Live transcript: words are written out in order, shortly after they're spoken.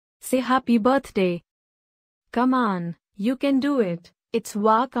say happy birthday. Come on, you can do it. It's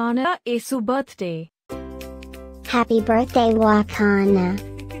I-Wakana Esu birthday. Happy birthday, I-Wakana.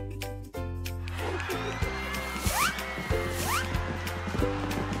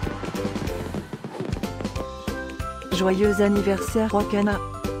 Joyeux anniversaire, I-Wakana.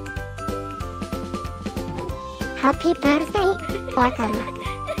 Happy birthday, I-Wakana.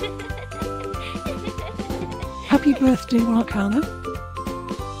 Happy birthday, I-Wakana.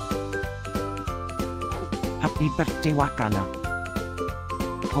 Happy birthday, I-Wakana.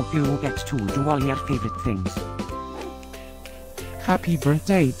 Hope you get to do all your favorite things. Happy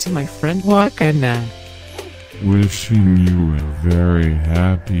birthday to my friend I-Wakana. Wishing you a very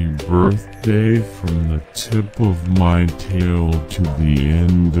happy birthday from the tip of my tail to the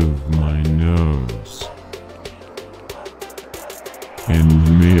end of my nose.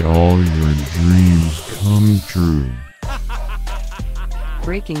 And may all your dreams come true.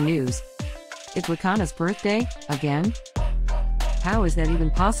 Breaking news. It's I-Wakana's birthday, again? How is that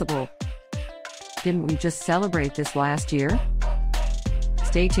even possible? Didn't we just celebrate this last year?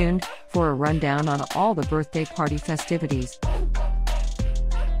 Stay tuned for a rundown on all the birthday party festivities.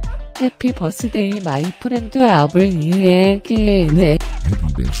 Happy birthday, my friend I-Wakana. Happy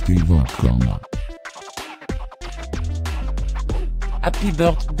birthday, I-Wakana. Happy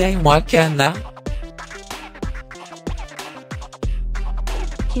birthday, I-Wakana.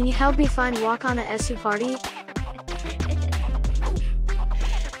 Can you help me find I-Wakana Esu party?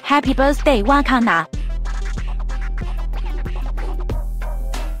 Happy birthday, I-Wakana.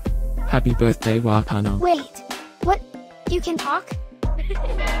 Happy birthday, I-Wakana. Wait, what? You can talk?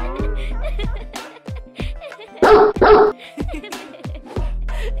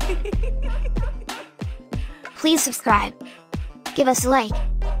 Please subscribe, give us a like,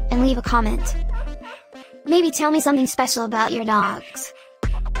 and leave a comment. Maybe tell me something special about your dogs.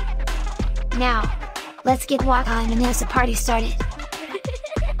 Now, let's get I-Wakana Esu party started.